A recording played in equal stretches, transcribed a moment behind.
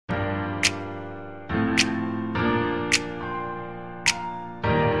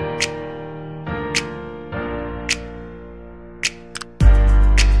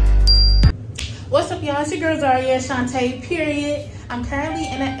y'all, it's your girl Zaria, Shantae, period. I'm currently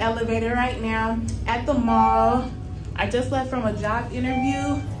in an elevator right now at the mall. I just left from a job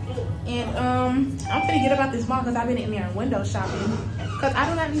interview, and I'm finna get about this mall because I've been in there window shopping because I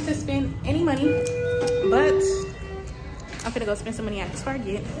do not need to spend any money, but I'm finna go spend some money at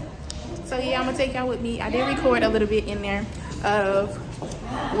Target. So yeah, I'm gonna take y'all with me. I did record a little bit in there of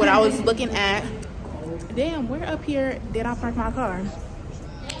what I was looking at. Damn, where up here did I park my car?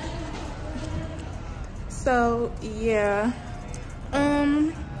 So yeah,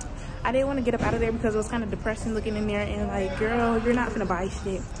 I didn't want to get up out of there because it was kind of depressing looking in there, and like, girl, you're not gonna buy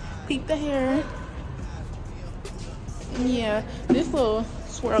shit. Peep the hair. Yeah, this little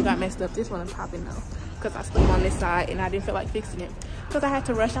swirl got messed up. This one is popping though because I slipped on this side and I didn't feel like fixing it because I had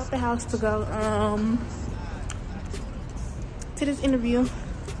to rush out the house to go to this interview.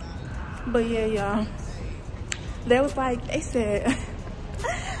 But yeah, y'all, there was like, they said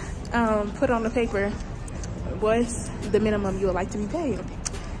put on the paper what's the minimum you would like to be paid.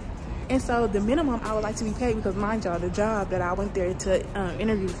 And so the minimum I would like to be paid, because mind y'all, the job that I went there to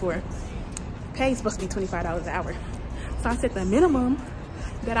interview for pay is supposed to be $25 an hour. So I said the minimum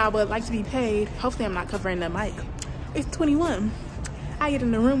that I would like to be paid, hopefully I'm not covering the mic, it's 21. I get in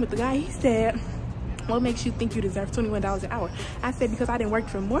the room with the guy, he said, what makes you think you deserve $21 an hour? I said, because I didn't work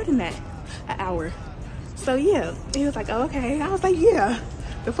for more than that an hour. So yeah, he was like, oh, okay. I was like, yeah,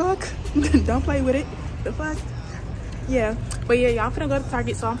 the fuck? Don't play with it, the fuck? Yeah, but yeah, y'all, I'm finna go to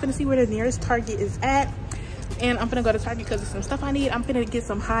Target. So I'm finna see where the nearest Target is at, and I'm finna go to Target because there's some stuff I need. I'm finna get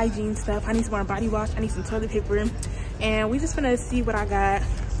some hygiene stuff. I need some more body wash, I need some toilet paper, and we just finna see what I got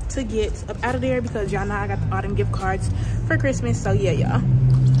to get up out of there because y'all know I got the autumn gift cards for Christmas. So yeah, y'all,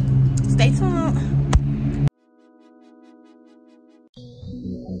 stay tuned.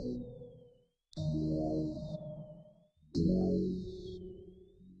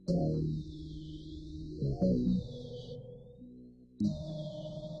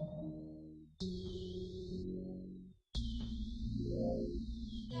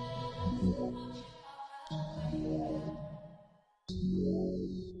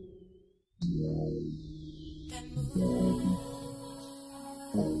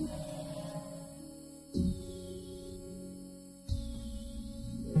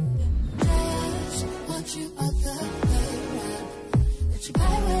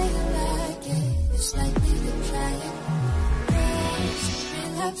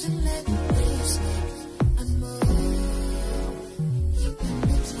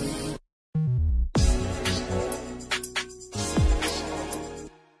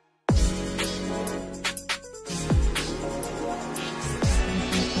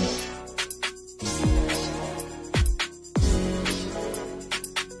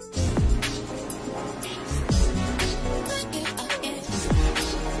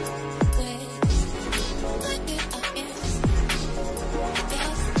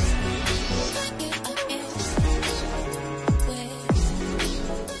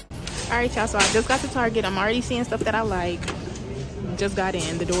 Alright, y'all, so I just got to Target. I'm already seeing stuff that I like. Just got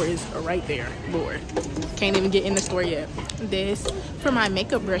in. The door is right there. Lord, can't even get in the store yet. This for my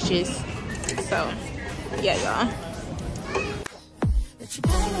makeup brushes. So yeah, y'all.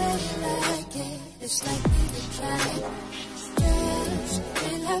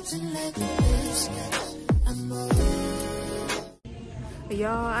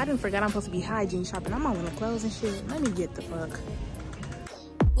 Y'all, I didn't forget I'm supposed to be hygiene shopping. I'm on one of the clothes and shit. Let me get the fuck.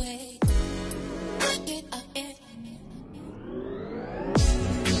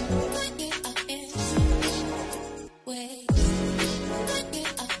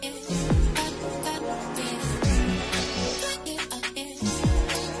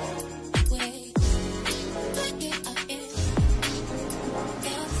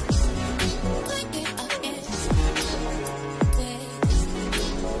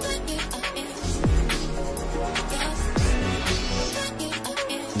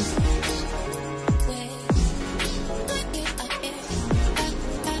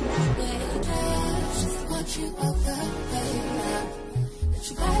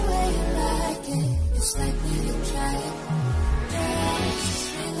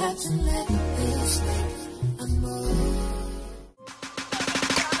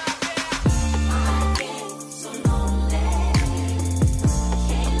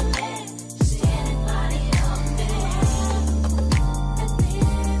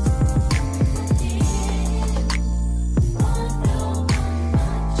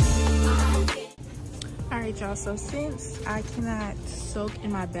 Y'all, so since I cannot soak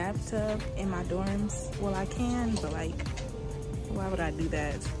in my bathtub in my dorms, well, I can, but like, why would I do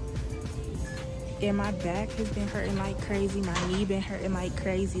that? And my back has been hurting like crazy, my knee been hurting like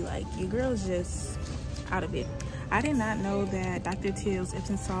crazy. Like, your girl's just out of it. I did not know that Dr. Teal's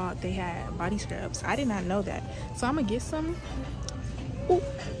Epsom salt, they had body scrubs. I did not know that. So I'm gonna get some. Ooh.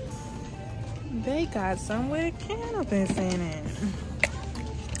 They got some with cannabis in it.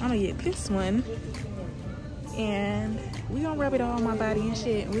 I'm gonna get this one. And we gonna rub it all on my body and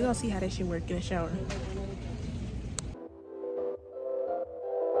shit. We gonna see how that shit work in the shower.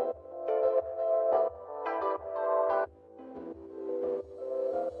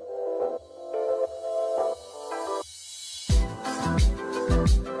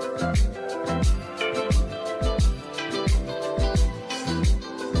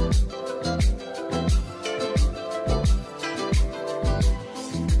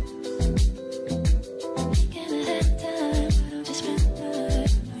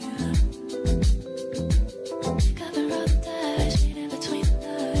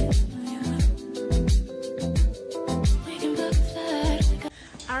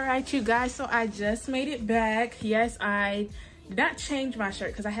 You guys, so I just made it back. Yes, I did not change my shirt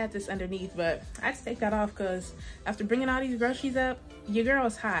because I had this underneath, but I had to take that off because after bringing all these groceries up, your girl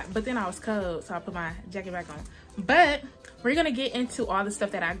was hot, but then I was cold, so I put my jacket back on. But we're gonna get into all the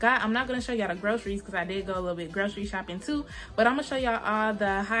stuff that I got. I'm not gonna show y'all the groceries because I did go a little bit grocery shopping too, but I'm gonna show y'all all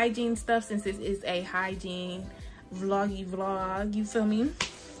the hygiene stuff since this is a hygiene vloggy vlog, you feel me?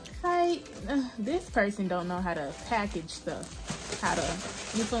 Like, this person don't know how to package stuff. How to,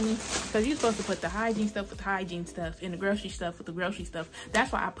 you feel me? Because you're supposed to put the hygiene stuff with the hygiene stuff and the grocery stuff with the grocery stuff.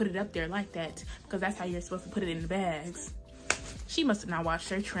 That's why I put it up there like that, because that's how you're supposed to put it in the bags. She must have not watched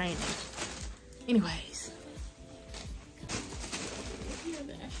her training. Anyways.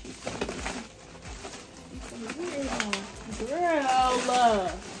 Girl,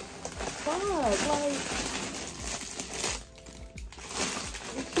 fuck, like,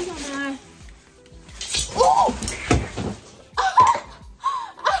 she don't mind. Ooh!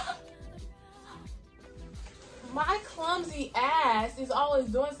 My clumsy ass is always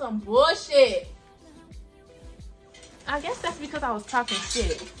doing some bullshit. I guess that's because I was talking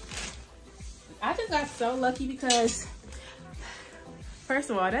shit. I just got so lucky because, first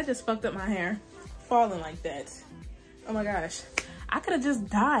of all, that just fucked up my hair. Falling like that. Oh my gosh. I could have just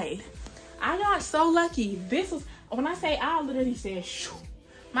died. I got so lucky. This was, when I say I literally said shoo.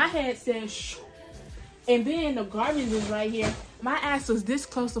 My head said shoo. And then the garbage was right here. My ass was this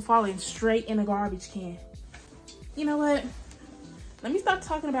close to falling straight in the garbage can. You know what? Let me stop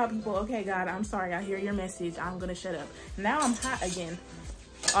talking about people. Okay, God, I'm sorry. I hear your message. I'm gonna shut up. Now I'm hot again.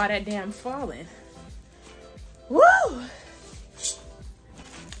 All that damn falling. Woo!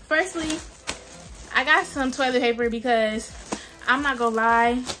 Firstly, I got some toilet paper because I'm not gonna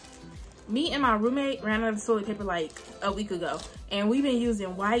lie. Me and my roommate ran out of toilet paper like a week ago. And we've been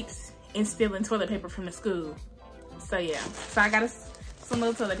using wipes and stealing toilet paper from the school. So yeah. So I got some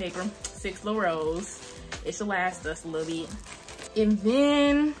little toilet paper. 6 little rolls. It should last us a little bit. And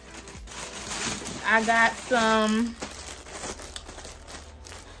then I got some,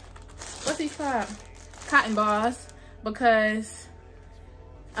 what's these called? Cotton balls, because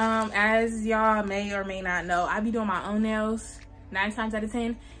as y'all may or may not know, I be doing my own nails 9 times out of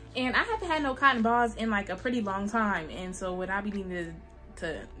 10, and I haven't had no cotton balls in like a pretty long time. And so when I be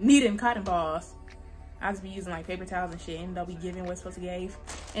needing cotton balls, I just be using like paper towels and shit, and they'll be giving what's supposed to give.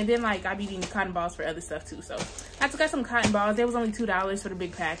 And then like I be needing cotton balls for other stuff too. So I just got some cotton balls. They was only $2 for the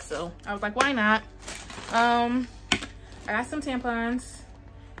big pack, so I was like, why not? I got some tampons.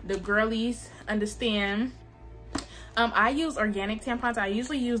 The girlies understand. I use organic tampons. I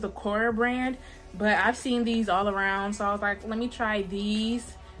usually use the Cora brand, but I've seen these all around, so I was like, let me try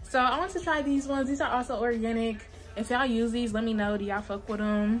these. So I want to try these ones. These are also organic. If y'all use these, let me know. Do y'all fuck with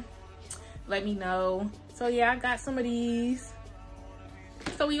them? Let me know. So yeah, I got some of these.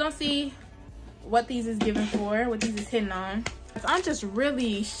 So we gonna see what these is giving for, what these is hitting on. I'm just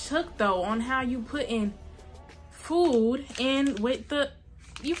really shook though on how you put in food in with the,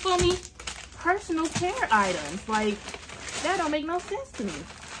 you feel me, personal care items. Like, that don't make no sense to me.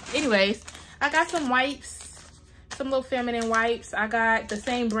 Anyways, I got some wipes, some little feminine wipes. I got the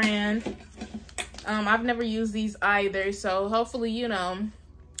same brand. I've never used these either, so hopefully, you know,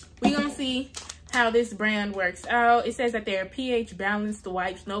 we gonna see how this brand works out. It says that they're pH balanced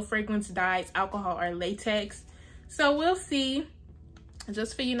wipes, no fragrance, dyes, alcohol, or latex. So we'll see.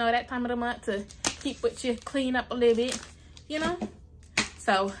 Just for, you know, that time of the month to keep with you clean up a little bit, you know.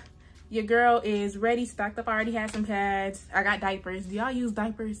 So your girl is ready, stocked up. I already had some pads. I got diapers. Do y'all use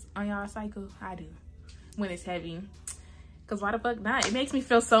diapers on y'all cycle? I do, when it's heavy. Cause why the fuck not? It makes me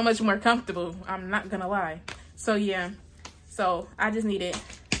feel so much more comfortable. I'm not gonna lie. So yeah, so I just needed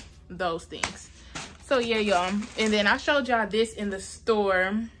those things. So yeah, y'all. And then I showed y'all this in the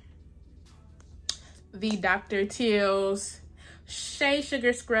store. the Dr. Teal's Shea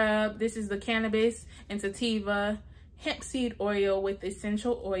Sugar Scrub. This is the cannabis and sativa hemp seed oil with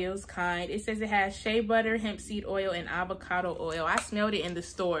essential oils kind. It says it has shea butter, hemp seed oil, and avocado oil. I smelled it in the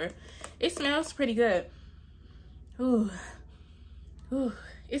store. It smells pretty good. Ooh. Ooh.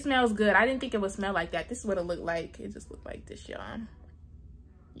 It smells good. I didn't think it would smell like that. This is what it looked like. It just looked like this, y'all.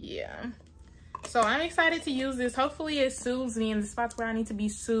 Yeah. So I'm excited to use this. Hopefully it soothes me in the spots where I need to be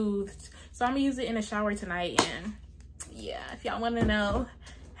soothed. So I'm gonna use it in the shower tonight. And yeah, if y'all want to know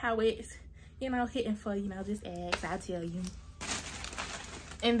how it's, you know, hitting for, you know, just ask, I'll tell you.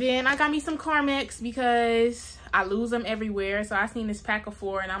 And then I got me some Carmex because I lose them everywhere. So I seen this pack of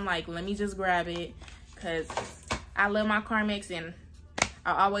 4 and I'm like, let me just grab it because I love my Carmex and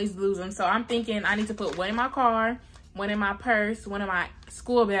I always lose them. So I'm thinking I need to put one in my car, one in my purse, one in my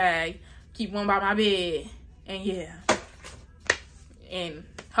school bag, keep one by my bed, and yeah. And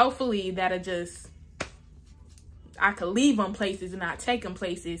hopefully that'll just, I could leave them places and not take them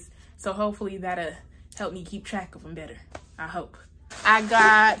places. So hopefully that'll help me keep track of them better, I hope. I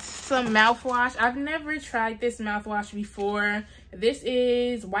got some mouthwash. I've never tried this mouthwash before. This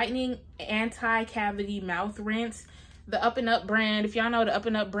is Whitening Anti-Cavity Mouth Rinse. The Up and Up brand. If y'all know, the Up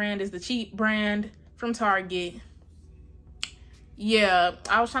and Up brand is the cheap brand from Target. Yeah,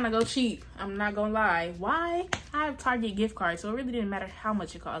 I was trying to go cheap. I'm not gonna lie. Why? I have Target gift cards, so it really didn't matter how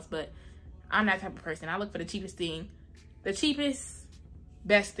much it cost, but I'm that type of person. I look for the cheapest thing. The cheapest,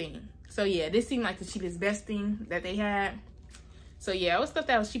 best thing. So yeah, this seemed like the cheapest, best thing that they had. So yeah, I was stuff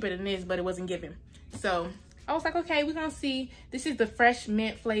that was cheaper than this, but it wasn't given. So I was like, okay, we're gonna see. This is the fresh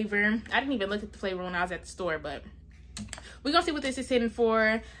mint flavor. I didn't even look at the flavor when I was at the store, but we're gonna see what this is hitting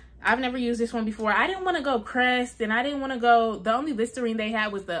for. I've never used this one before. I didn't want to go Crest, and I didn't want to go, the only Listerine they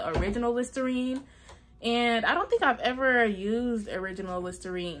had was the original Listerine. And I don't think I've ever used original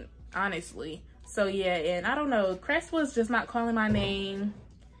Listerine, honestly. So yeah, and I don't know, Crest was just not calling my name.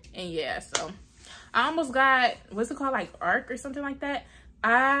 And yeah, so I almost got, what's it called, like Arc or something like that.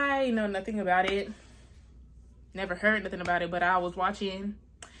 I know nothing about it. Never heard nothing about it, but I was watching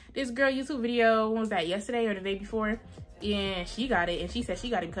this girl YouTube video, when was that, yesterday or the day before? And she got it, and she said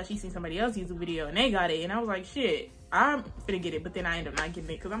she got it because she seen somebody else YouTube video and they got it. And I was like, shit, I'm finna get it, but then I ended up not getting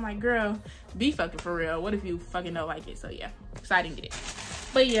it because I'm like, girl, be fucking for real. What if you fucking don't like it? So yeah, so I didn't get it.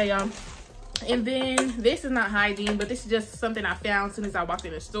 But yeah, y'all. And then this is not hygiene, but this is just something I found as soon as I walked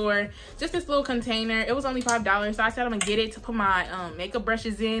in the store. Just this little container. It was only $5, so I said I'm gonna get it to put my makeup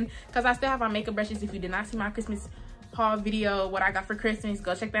brushes in, because I still have my makeup brushes. If you did not see my Christmas haul video, what I got for Christmas,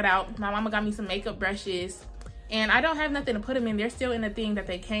 go check that out. My mama got me some makeup brushes, and I don't have nothing to put them in. They're still in the thing that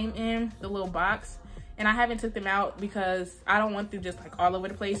they came in, the little box, and I haven't took them out because I don't want them just like all over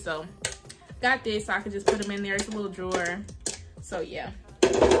the place. So got this so I could just put them in there. It's a little drawer. So yeah.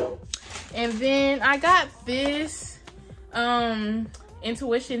 And then I got this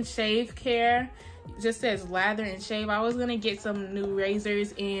Intuition Shave Care. It just says lather and shave. I was gonna get some new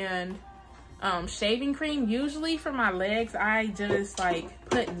razors and shaving cream. Usually for my legs, I just like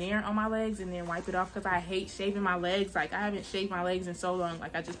put Nair on my legs and then wipe it off because I hate shaving my legs. Like, I haven't shaved my legs in so long.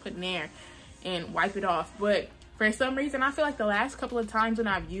 Like, I just put Nair and wipe it off. But for some reason, I feel like the last couple of times when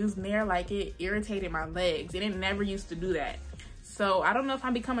I've used Nair, like, it irritated my legs, and it never used to do that. So I don't know if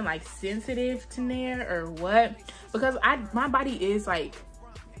I'm becoming like sensitive to Nair or what, because my body is like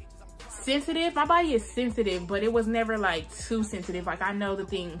sensitive. My body is sensitive, but it was never like too sensitive. Like, I know the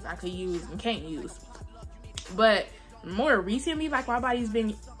things I could use and can't use. But more recently, like, my body's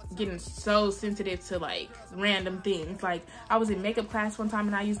been getting so sensitive to like random things. Like, I was in makeup class one time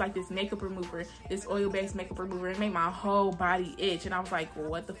and I used like this makeup remover, this oil-based makeup remover. It made my whole body itch, and I was like, well,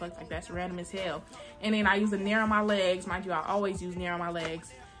 what the fuck? Like, that's random as hell. And then I used a Nair on my legs. Mind you, I always use Nair on my legs,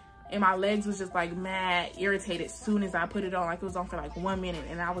 and my legs was just like mad irritated as soon as I put it on. Like, it was on for like 1 minute,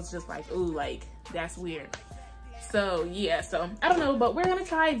 and I was just like, ooh, like, that's weird. So yeah, so I don't know, but we're gonna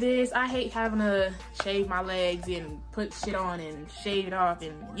try this. I hate having to shave my legs and put shit on and shave it off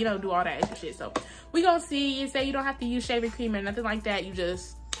and, you know, do all that extra shit. So we gonna see. You say you don't have to use shaving cream or nothing like that. You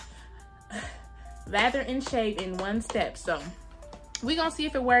just lather and shave in one step. So we gonna see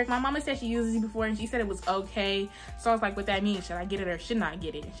if it works. My mama said she uses it before and she said it was okay. So I was like, what that means? Should I get it or should not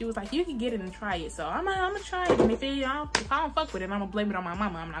get it? And she was like, you can get it and try it. So I'm gonna try it, and if I don't fuck with it, I'm gonna blame it on my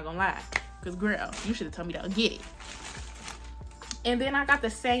mama. I'm not gonna lie. Because, girl, you should have told me to get it. And then I got the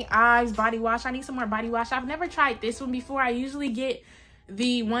St. Ives body wash. I need some more body wash. I've never tried this one before. I usually get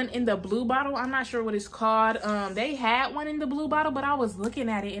the one in the blue bottle. I'm not sure what it's called. They had one in the blue bottle, but I was looking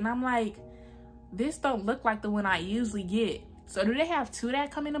at it and I'm like, this don't look like the one I usually get. So do they have two that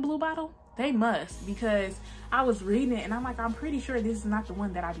come in the blue bottle? They must, because I was reading it and I'm like, I'm pretty sure this is not the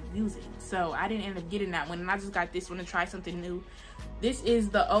one that I be using. So I didn't end up getting that one, and I just got this one to try something new. This is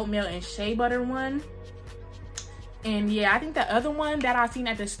the oatmeal and shea butter one. And yeah, I think the other one that I seen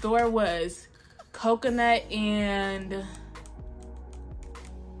at the store was coconut and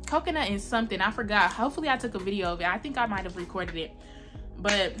something. I forgot. Hopefully I took a video of it. I think I might have recorded it.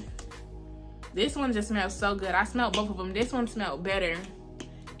 But this one just smells so good. I smelled both of them. This one smelled better.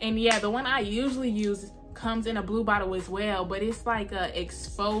 And yeah, the one I usually use comes in a blue bottle as well, but it's like a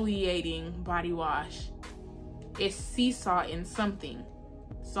exfoliating body wash. It's sea salt and something.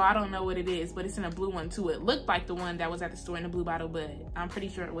 So I don't know what it is, but it's in a blue one too. It looked like the one that was at the store in the blue bottle, but I'm pretty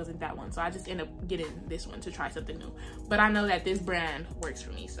sure it wasn't that one. So I just ended up getting this one to try something new. But I know that this brand works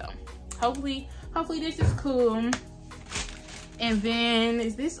for me, so hopefully this is cool. And then,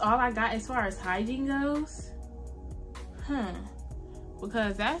 is this all I got as far as hygiene goes?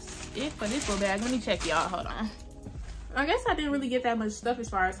 Because that's it for this little bag. Let me check, y'all. Hold on. I guess I didn't really get that much stuff as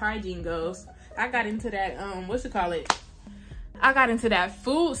far as hygiene goes. I got into that, I got into that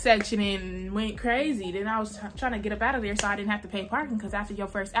food section and went crazy. Then I was trying to get up out of there so I didn't have to pay parking, because after your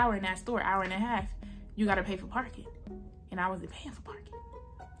first hour in that store, hour and a half, you gotta pay for parking. And I wasn't paying for parking.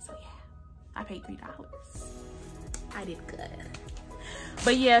 So yeah, I paid $3. I did good.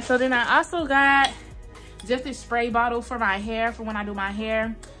 But yeah, so then I also got just this spray bottle for my hair, for when I do my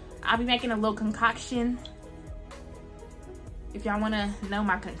hair. I'll be making a little concoction. If y'all wanna know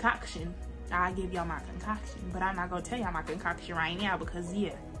my concoction, I'll give y'all my concoction. But I'm not gonna tell y'all my concoction right now, because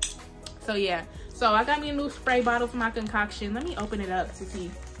yeah. So yeah, so I got me a new spray bottle for my concoction. Let me open it up to see.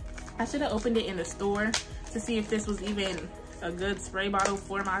 I should have opened it in the store to see if this was even a good spray bottle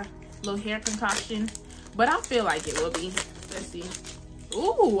for my little hair concoction. But I feel like it will be. Let's see.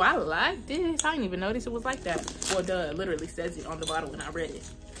 Ooh, I like this. I didn't even notice it was like that. Well, duh, it literally says it on the bottle when I read it.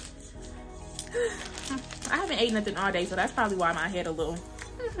 I haven't ate nothing all day, so that's probably why my head a little,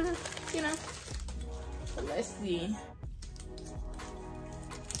 you know. But let's see.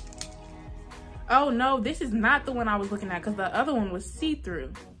 Oh no, this is not the one I was looking at, because the other one was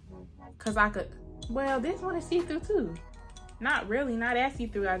see-through. Because I could, well, this one is see-through too. Not really, not as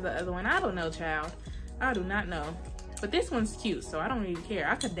see-through as the other one. I don't know, child. I do not know. But this one's cute, so I don't really care.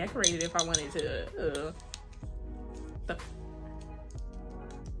 I could decorate it if I wanted to.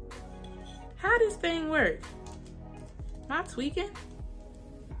 How does this thing work? Am I tweaking?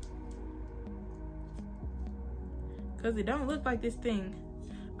 Because it don't look like this thing.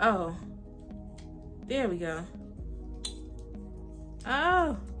 Oh. There we go.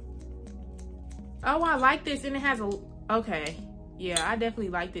 Oh. Oh, I like this, and it has a, okay. Yeah, I definitely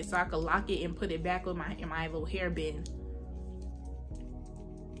like this, so I could lock it and put it back with in my little hair bin.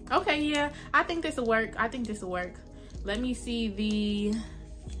 Okay, yeah, I think this will work. I think this will work. Let me see the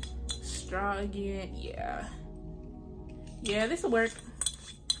straw again. Yeah. Yeah, this will work.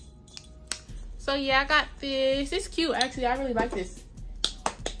 So yeah, I got this. It's cute, actually. I really like this.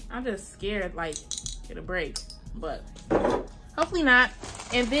 I'm just scared, like, it'll break, but hopefully not.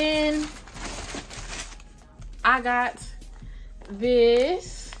 And then I got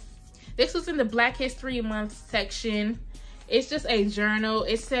this. This was in the Black History Month section. It's just a journal.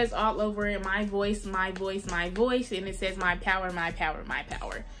 It says all over it, my voice, my voice, my voice, and it says my power, my power, my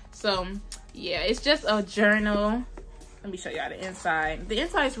power. So yeah, it's just a journal. Let me show y'all the inside. The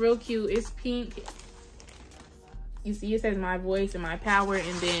inside is real cute. It's pink. You see, it says my voice and my power,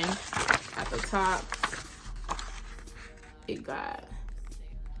 and then at the top it got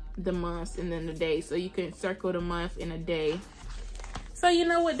the months and then the day, so you can circle the month and a day, so you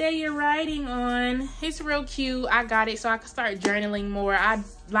know what day you're writing on. It's real cute. I got it so I can start journaling more. I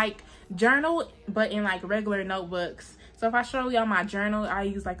like journal, but in like regular notebooks. So if I show y'all my journal, I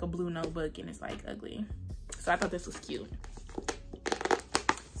use like a blue notebook, and it's like ugly. So I thought this was cute.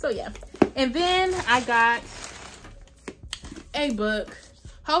 So yeah, and then I got a book.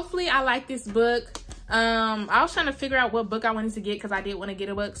 Hopefully I like this book. I was trying to figure out what book I wanted to get, because I did want to get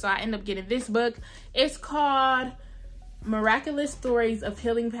a book, so I ended up getting this book. It's called Miraculous Stories of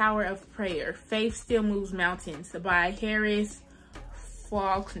Healing Power of Prayer, Faith Still Moves Mountains by Harris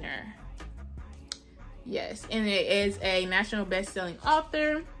Faulkner. Yes, and it is a national best-selling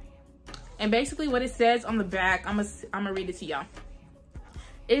author. And basically what it says on the back, I'm gonna read it to y'all.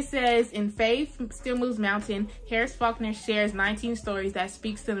 It says, in Faith Still Moves Mountain, Harris Faulkner shares 19 stories that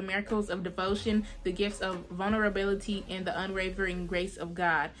speaks to the miracles of devotion, the gifts of vulnerability, and the unwavering grace of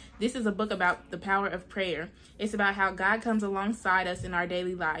God. This is a book about the power of prayer. It's about how God comes alongside us in our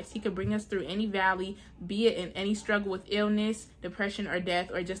daily lives. He could bring us through any valley, be it in any struggle with illness, depression, or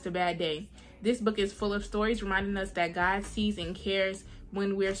death, or just a bad day. This book is full of stories reminding us that God sees and cares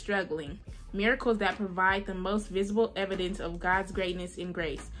when we're struggling. Miracles that provide the most visible evidence of God's greatness and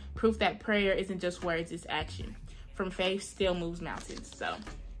grace. Proof that prayer isn't just words, it's action. From faith still moves mountains. So,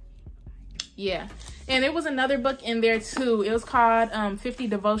 yeah. And there was another book in there too. It was called 50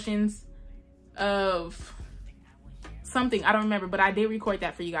 Devotions of something. I don't remember, but I did record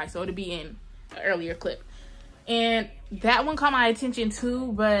that for you guys. So it'll be in an earlier clip. And that one caught my attention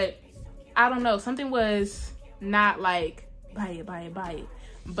too, but I don't know. Something was not like, buy it.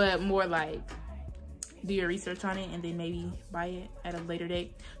 But more like, do your research on it and then maybe buy it at a later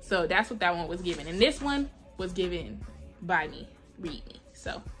date. So that's what that one was given. And this one was given by me, read me.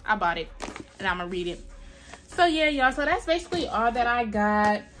 So I bought it and I'm gonna read it. So yeah, y'all, so that's basically all that I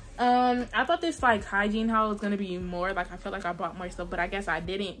got. I thought this like hygiene haul was gonna be more, like I felt like I bought more stuff, but I guess I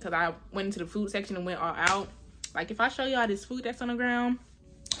didn't, because I went into the food section and went all out. Like if I show y'all this food that's on the ground,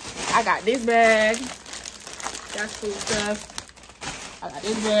 I got this bag, that's food stuff. I got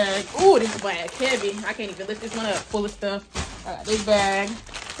this bag. Ooh, this bag heavy. I can't even lift this one up, full of stuff. I got this bag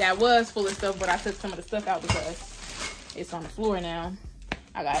that was full of stuff, but I took some of the stuff out because it's on the floor now.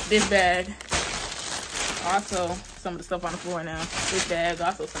 I got this bag. Also, some of the stuff on the floor now. This bag,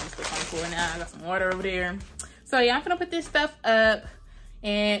 also some of the stuff on the floor now. I got some water over there. So yeah, I'm gonna put this stuff up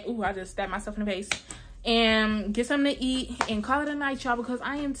and, ooh, I just stabbed myself in the face. And get something to eat and call it a night, y'all, because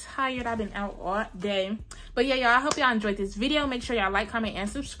I am tired. I've been out all day. But yeah, y'all, I hope y'all enjoyed this video. Make sure y'all like, comment, and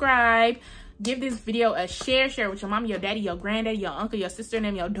subscribe. Give this video a share. Share it with your mama, your daddy, your granddaddy, your uncle, your sister,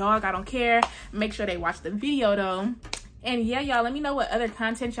 and your dog. I don't care. Make sure they watch the video though. And yeah, y'all, let me know what other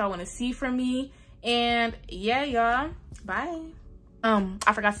content y'all want to see from me. And yeah, y'all, bye.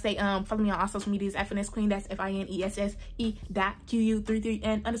 I forgot to say, follow me on all social medias at Finesse Queen. That's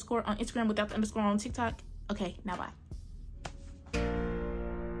FINESSE.QU33N_ on Instagram without the underscore on TikTok. Okay, now bye.